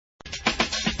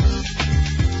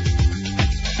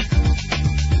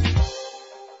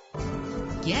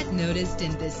Get noticed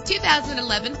in this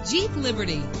 2011 Jeep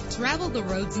Liberty. Travel the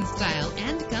roads in style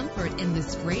and comfort in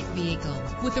this great vehicle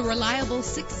with a reliable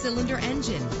 6-cylinder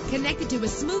engine connected to a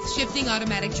smooth shifting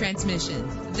automatic transmission.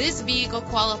 This vehicle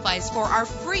qualifies for our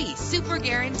free Super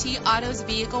Guarantee Autos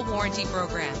Vehicle Warranty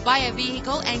Program. Buy a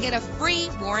vehicle and get a free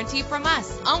warranty from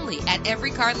us only at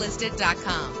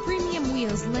everycarlisted.com. Premium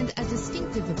wheels lend a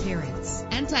distinctive appearance.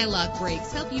 Anti-lock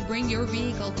brakes help you bring your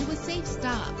vehicle to a safe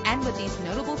stop. And with these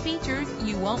notable features,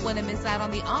 you won't want to miss out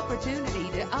on the opportunity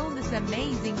to own this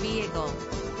amazing vehicle.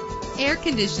 Air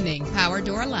conditioning, power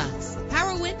door locks,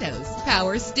 power windows,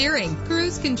 power steering,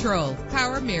 cruise control,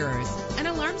 power mirrors, an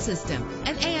alarm system,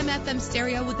 an AM/FM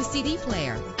stereo with a CD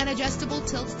player, an adjustable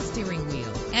tilt steering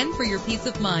wheel. And for your peace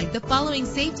of mind, the following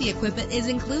safety equipment is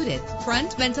included: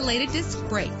 front ventilated disc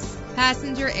brakes,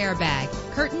 passenger airbag,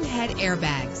 curtain head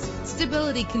airbags,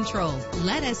 stability control.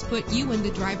 Let us put you in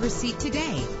the driver's seat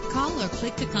today. Call or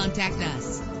click to contact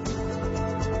us.